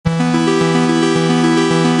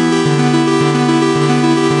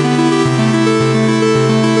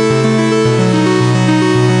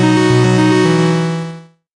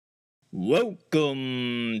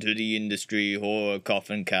Mystery Horror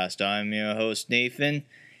Coffin Cast. I'm your host, Nathan.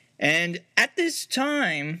 And at this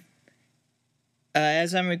time,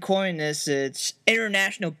 as I'm recording this, it's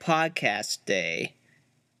International Podcast Day.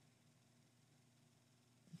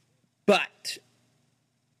 But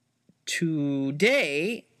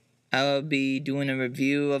today, I'll be doing a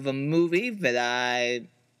review of a movie that I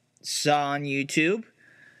saw on YouTube.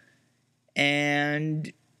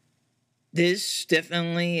 And this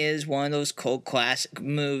definitely is one of those cult classic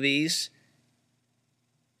movies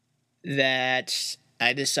that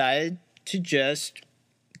I decided to just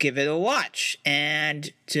give it a watch.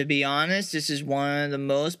 And to be honest, this is one of the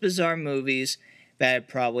most bizarre movies that I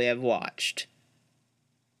probably have watched.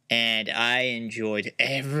 And I enjoyed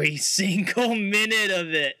every single minute of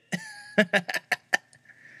it.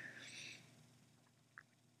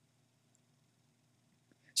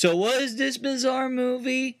 So what is this bizarre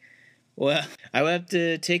movie? Well, I will have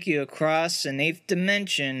to take you across an eighth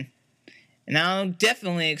dimension, and I'll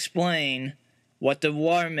definitely explain what the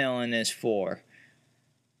watermelon is for.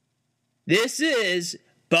 This is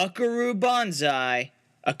Buckaroo Banzai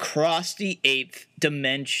Across the Eighth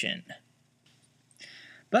Dimension.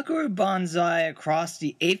 Buckaroo Banzai Across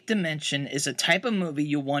the Eighth Dimension is a type of movie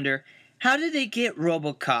you wonder, how did they get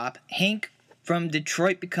RoboCop, Hank from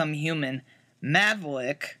Detroit Become Human,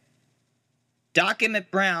 Maverick, Doc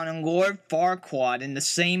Emmett Brown, and Lord Farquaad in the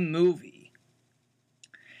same movie?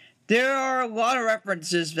 There are a lot of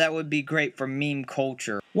references that would be great for meme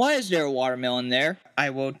culture. Why is there a watermelon there? I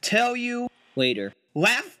will tell you later.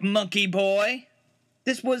 Laugh, monkey boy!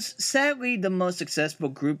 This was sadly the most successful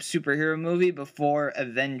group superhero movie before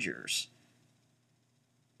Avengers.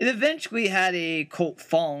 It eventually had a cult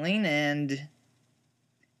following, and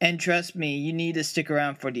trust me, you need to stick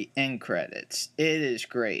around for the end credits. It is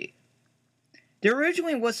great. There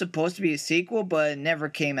originally was supposed to be a sequel, but it never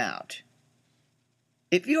came out.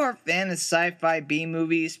 If you are a fan of sci-fi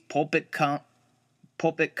B-movies, pulpit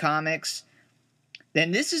comics,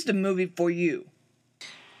 then this is the movie for you.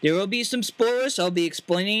 There will be some spoilers. I'll be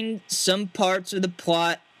explaining some parts of the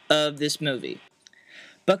plot of this movie.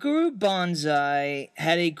 Buckaroo Banzai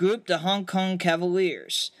had a group, the Hong Kong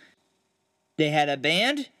Cavaliers. They had a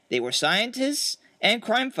band, they were scientists, and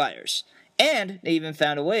crime fighters. And they even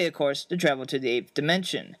found a way, of course, to travel to the eighth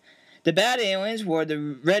dimension. The bad aliens, where the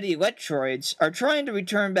red electroids, are trying to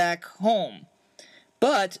return back home.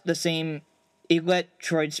 But the same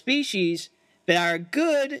electroid species that are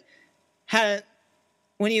good,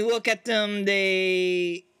 when you look at them, when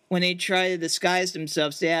they try to disguise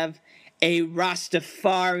themselves, they have a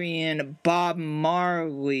Rastafarian Bob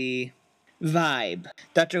Marley vibe.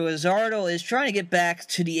 Dr. Lizardo is trying to get back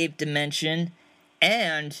to the eighth dimension,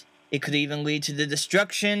 and it could even lead to the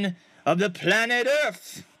destruction of the planet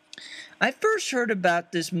Earth. I first heard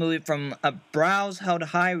about this movie from a Browse Held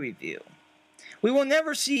High review. We will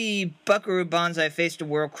never see Buckaroo Banzai face the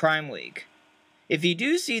World Crime League. If you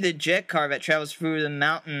do see the jet car that travels through the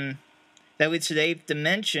mountain that leads to the eighth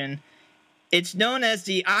dimension, it's known as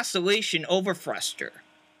the Oscillation Overthruster.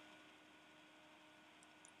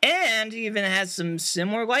 And even has some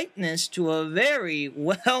similar likeness to a very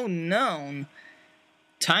well-known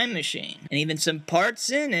time machine. And even some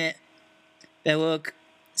parts in it that look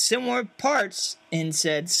similar parts in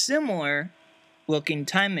said similar looking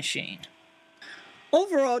time machine.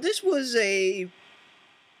 Overall, this was a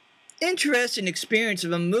interesting experience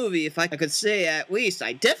of a movie, if I could say at least.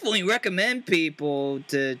 I definitely recommend people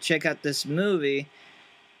to check out this movie.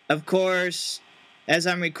 Of course, as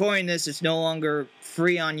I'm recording this, it's no longer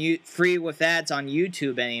free with ads on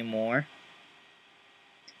YouTube anymore.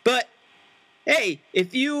 But hey,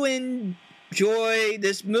 if you enjoy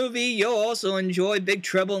this movie, you'll also enjoy Big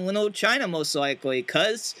Trouble in Little China, most likely,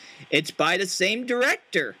 because it's by the same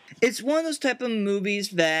director. It's one of those type of movies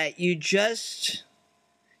that you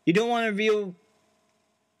don't want to reveal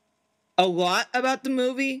a lot about the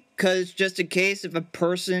movie, because just in case if a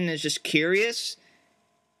person is just curious,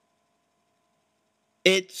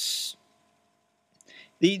 it's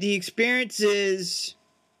the experience is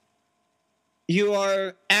you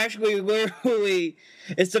are actually literally,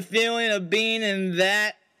 it's the feeling of being in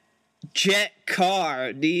that jet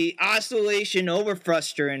car, the Oscillation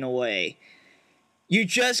Overthruster in a way. You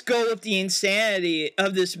just go with the insanity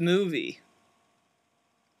of this movie.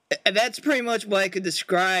 That's pretty much what I could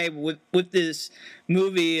describe with this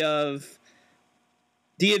movie of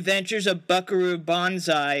The Adventures of Buckaroo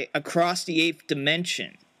Banzai Across the Eighth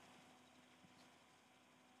Dimension.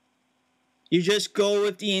 You just go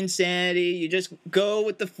with the insanity. You just go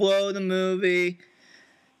with the flow of the movie.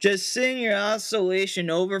 Just sing your Oscillation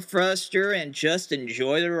Overthruster and just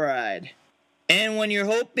enjoy the ride. And when you're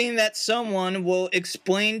hoping that someone will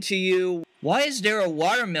explain to you, why is there a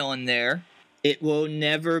watermelon there? It will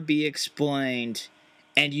never be explained,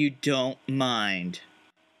 and you don't mind.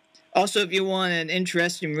 Also, if you want an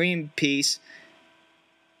interesting reading piece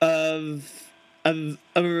of a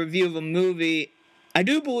review of a movie, I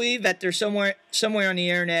do believe that there's somewhere on the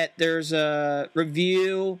internet there's a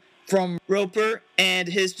review from Roper and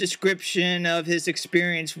his description of his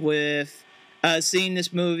experience with seeing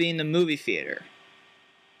this movie in the movie theater.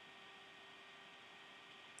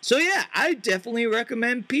 So yeah, I definitely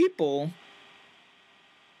recommend people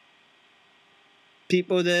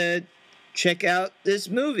to check out this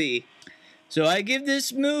movie. So I give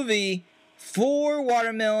this movie 4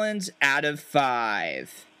 watermelons out of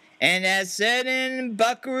 5. And as said in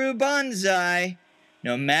Buckaroo Banzai,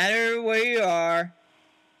 no matter where you are,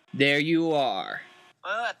 there you are.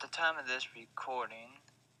 Well, at the time of this recording,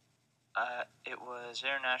 it was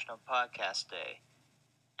International Podcast Day,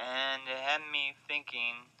 and it had me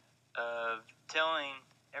thinking of telling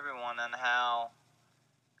everyone on how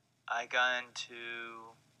I got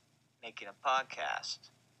into making a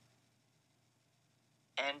podcast.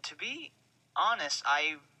 And to be honest,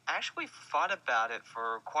 I actually thought about it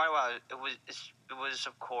for quite a while. It was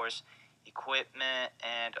of course equipment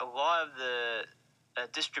and a lot of the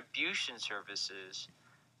distribution services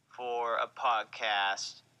for a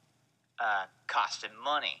podcast costed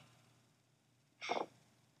money.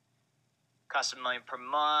 Costed money per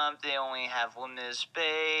month. They only have limited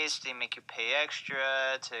space. They make you pay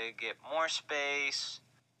extra to get more space.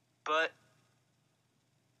 But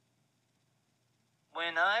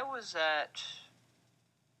when I was at,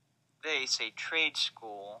 they say, trade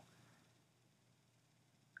school,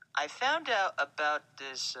 I found out about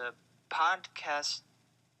this podcast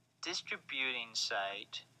distributing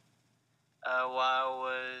site while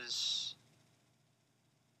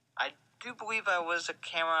I do believe I was a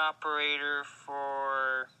camera operator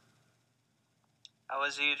I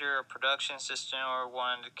was either a production assistant or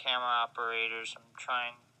one of the camera operators.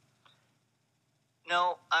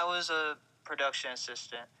 No, I was a production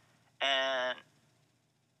assistant, and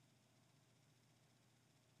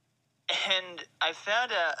I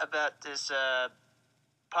found out about this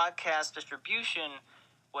podcast distribution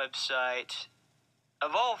website,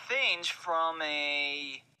 of all things, from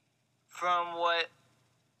what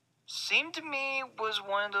seemed to me was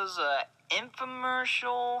one of those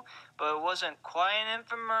infomercial, but it wasn't quite an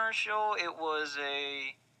infomercial. It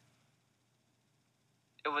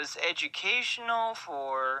was educational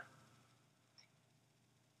for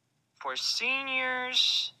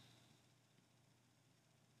seniors,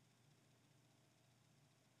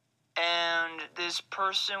 and this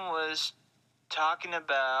person was talking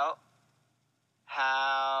about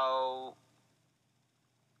how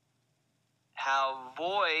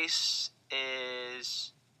voice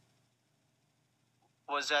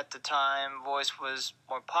was at the time, voice was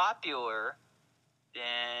more popular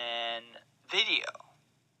than video,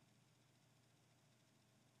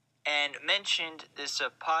 and mentioned this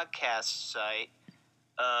podcast site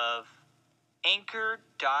of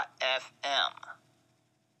Anchor.fm.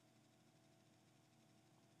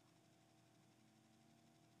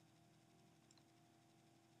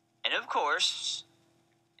 And of course,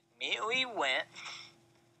 immediately went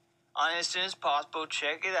on as soon as possible,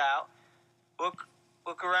 check it out, look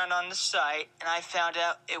around on the site, and I found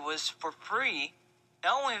out it was for free.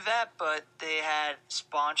 Not only that, but they had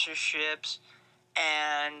sponsorships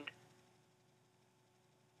and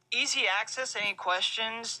easy access. Any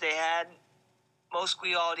questions, they had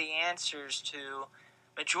mostly all the answers to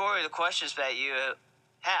majority of the questions that you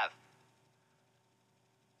have.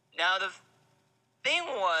 Now the thing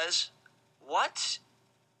was, what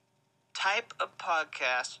type of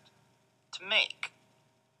podcast to make?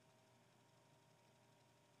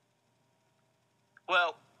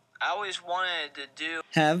 Well, I always wanted to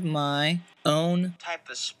have my own type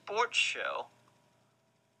of sports show.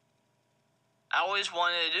 I always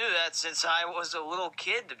wanted to do that since I was a little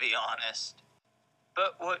kid, to be honest.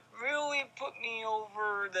 But what really put me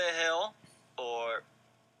over the hill, or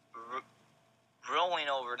rolling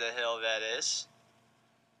over the hill, that is,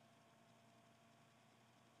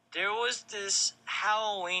 there was this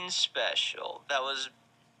Halloween special that was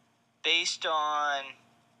based on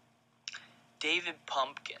David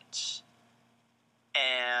Pumpkins,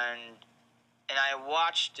 and I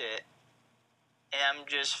watched it, and I'm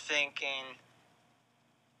just thinking,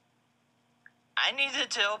 I need to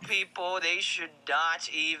tell people they should not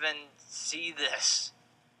even see this.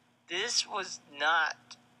 It was not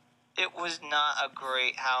a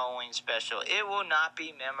great Halloween special. It will not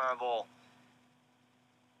be memorable.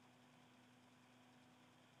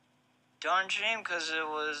 darn shame because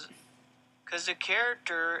the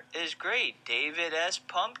character is great. David S.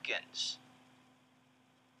 Pumpkins.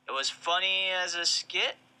 It was funny as a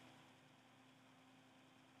skit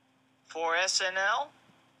for SNL,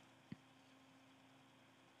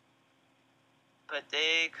 but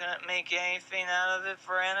they couldn't make anything out of it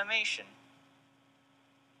for animation.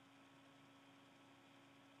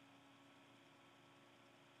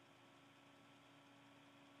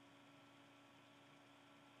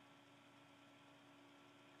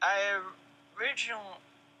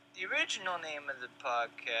 The original name of the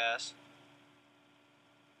podcast,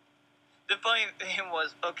 the funny thing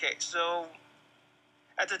was, okay, so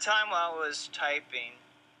at the time while I was typing,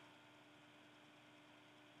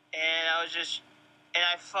 and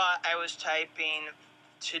I thought I was typing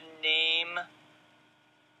to name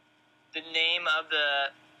the name of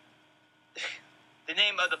the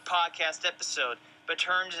name of the podcast episode, but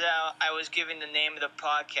turns out I was giving the name of the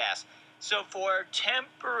podcast. So for a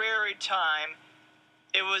temporary time,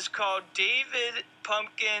 it was called David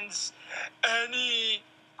Pumpkins Any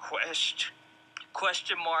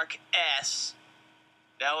question mark S.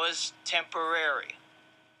 That was temporary.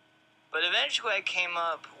 But eventually I came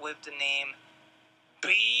up with the name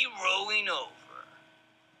Be Rolling Over.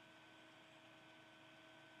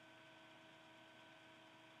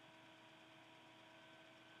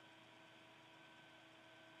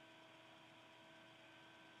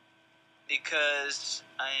 Because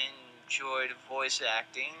I enjoyed voice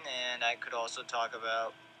acting, and I could also talk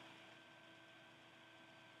about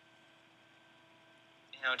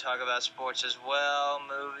sports as well,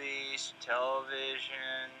 movies,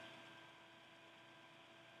 television.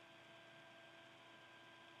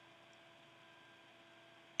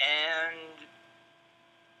 And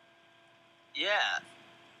yeah.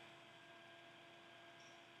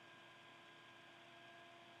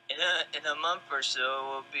 In a month or so, it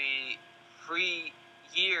will be 3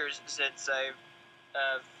 years since I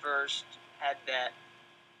first had that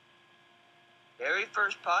very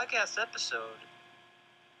first podcast episode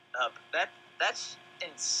up. That's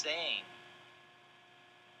insane.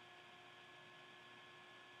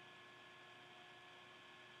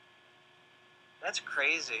 That's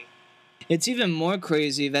crazy. It's even more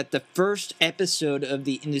crazy that the first episode of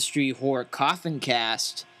the Industry Horror Coffin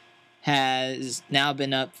Cast has now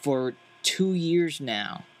been up for 2 years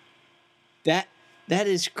now. That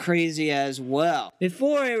is crazy as well.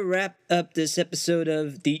 Before I wrap up this episode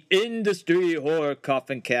of the Industry Horror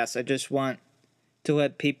Coffin Cast, I just want to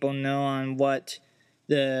let people know on what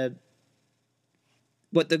the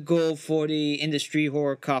goal for the Industry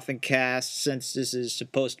Horror Coffin Cast, since this is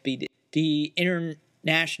supposed to be the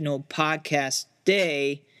International Podcast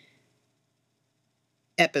Day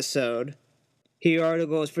episode. Here are the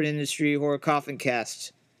goals for the Industry Horror Coffin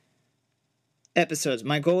Cast episodes.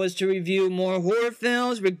 My goal is to review more horror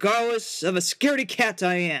films regardless of a scaredy cat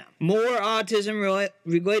I am. More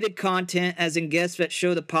autism-related content, as in guests that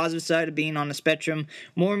show the positive side of being on the spectrum.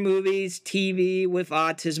 More movies, TV with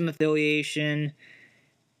autism affiliation.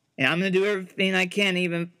 And I'm going to do everything I can,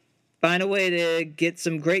 even find a way to get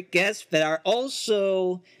some great guests that are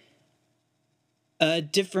also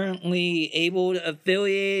differently able to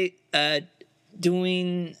affiliate,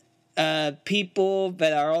 doing people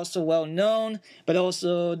that are also well known, but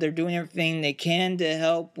also they're doing everything they can to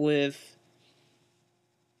help with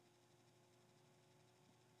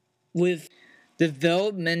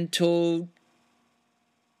developmental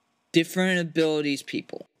different abilities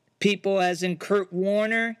people. People as in Kurt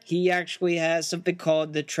Warner, he actually has something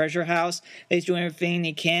called the Treasure House. He's doing everything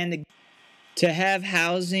he can to have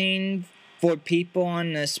housing for people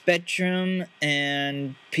on the spectrum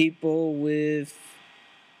and people with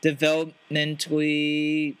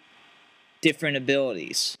developmentally different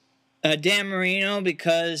abilities. Dan Marino,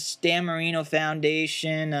 because Dan Marino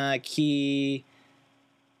Foundation, key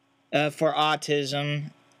for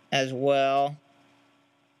autism as well.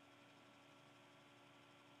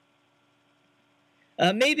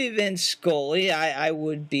 Maybe Vince Scully. I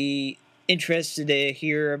would be interested to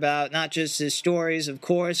hear about not just his stories, of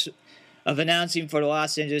course, of announcing for the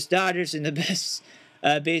Los Angeles Dodgers in the best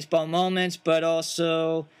baseball moments, but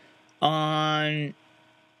also on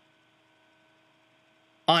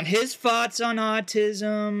his thoughts on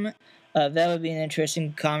autism. That would be an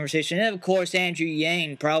interesting conversation. And, of course, Andrew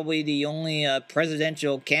Yang, probably the only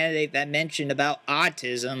presidential candidate that mentioned about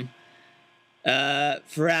autism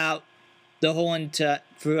throughout their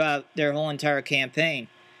whole entire campaign.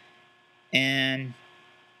 And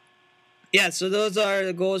yeah, so those are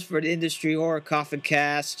the goals for the Industry Horror Coffin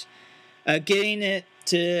Cast. Getting it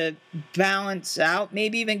to balance out,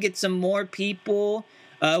 maybe even get some more people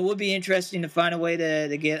Would be interesting to find a way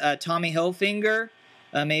to get Tommy Hilfiger.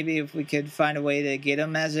 Maybe if we could find a way to get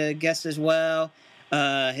him as a guest as well.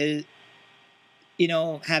 His,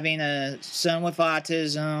 having a son with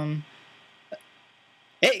autism.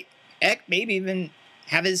 Hey, heck, maybe even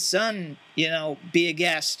have his son, be a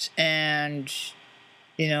guest, and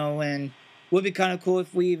would be kind of cool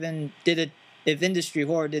if we even if Industry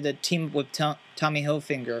Horror did a team with Tommy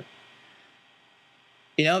Hilfiger.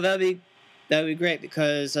 That'd be great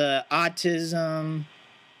because autism,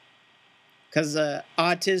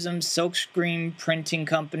 silkscreen printing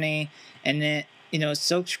company, and then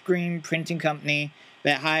silkscreen printing company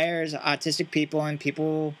that hires autistic people and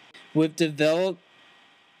people with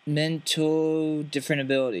developmental different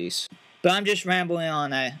abilities. But I'm just rambling on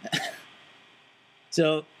that.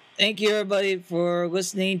 So thank you everybody for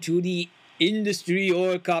listening to the Industry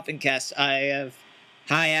Horror Coffin Cast. I have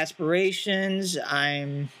high aspirations.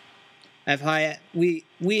 We have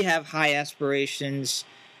high aspirations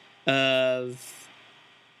of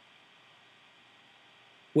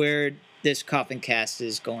where this Coffin Cast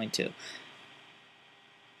is going to.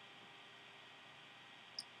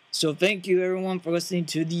 So thank you everyone for listening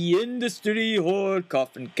to the Industry Horror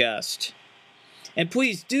Coffin Cast. And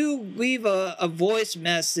please do leave a voice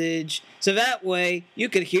message so that way you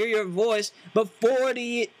could hear your voice before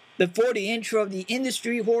the intro of the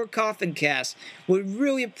Industry Horror Coffin Cast. Would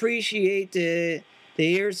really appreciate to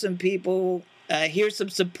hear some people, hear some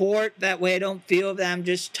support. That way I don't feel that I'm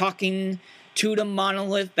just talking to the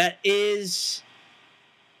monolith that is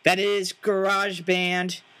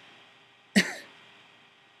GarageBand.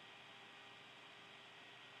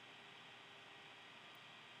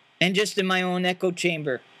 And just in my own echo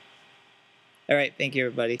chamber. Alright, thank you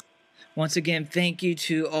everybody. Once again, thank you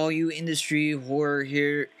to all you industry horror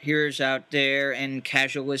hearers out there and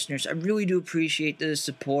casual listeners. I really do appreciate the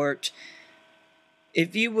support.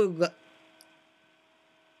 If you would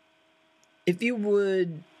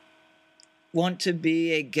want to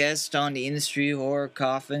be a guest on the Industry Horror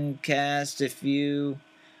Coffin Cast, if you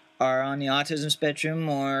are on the autism spectrum,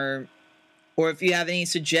 or if you have any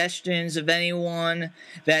suggestions of anyone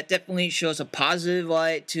that definitely shows a positive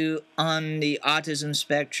light on the autism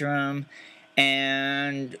spectrum,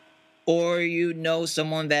 or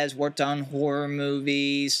someone that has worked on horror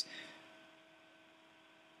movies,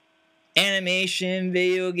 animation,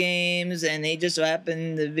 video games, and they just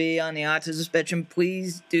happen to be on the autism spectrum,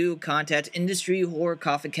 please do contact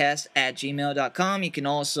industryhorrorcoffincast@gmail.com. You can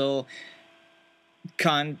also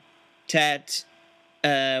contact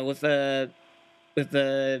with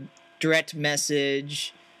a direct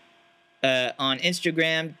message on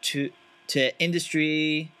Instagram to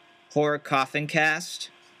Industry Horror Coffin Cast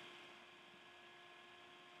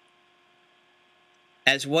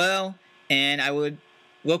as well, and I would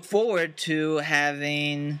look forward to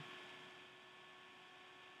having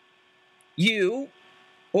you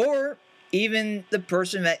or even the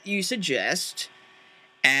person that you suggest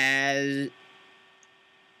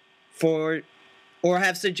or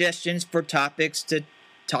have suggestions for topics to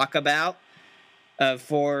talk about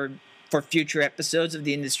for future episodes of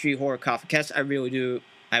the Industry Horror Coffin Cast. I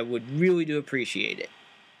would really do appreciate it.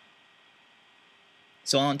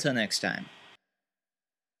 So until next time.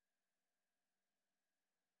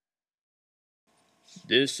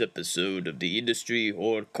 This episode of the Industry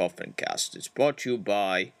Horror Coffin Cast is brought to you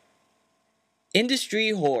by Industry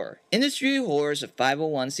Horror. Industry Horror is a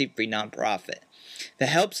 501c3 nonprofit that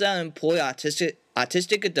helps out employ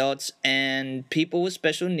autistic adults and people with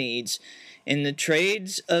special needs in the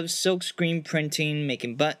trades of silkscreen printing,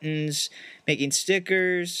 making buttons, making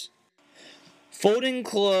stickers, folding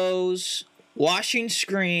clothes, washing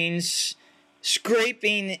screens,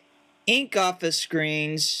 scraping ink off of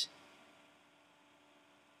screens,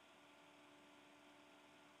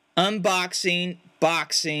 unboxing,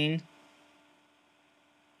 boxing,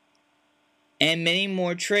 and many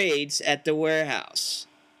more trades at the warehouse.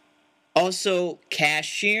 Also,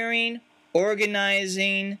 cashiering,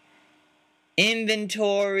 organizing,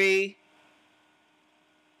 inventory,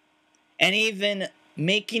 and even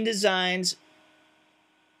making designs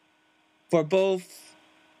from both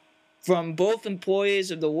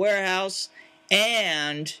employees of the warehouse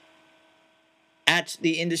and at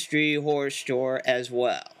the Industry Horror Store as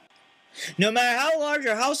well. No matter how large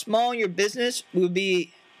or how small your business, we'll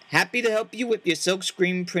be happy to help you with your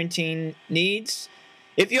silkscreen printing needs.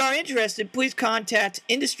 If you are interested, please contact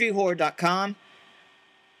industryhorror.com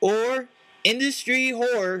or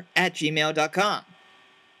industryhorror@gmail.com.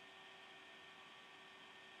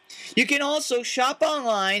 You can also shop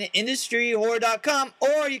online at industryhorror.com,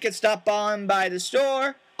 or you can stop on by the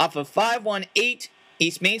store off of 518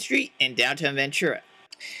 East Main Street in downtown Ventura.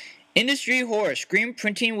 Industry horror, screen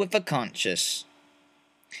printing with a conscience.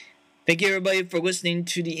 Thank you everybody for listening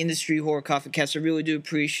to the Industry Horror Coffee Cast. I really do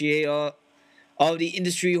appreciate all the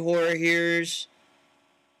industry horror hearers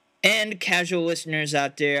and casual listeners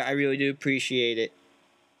out there. I really do appreciate it.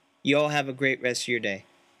 You all have a great rest of your day.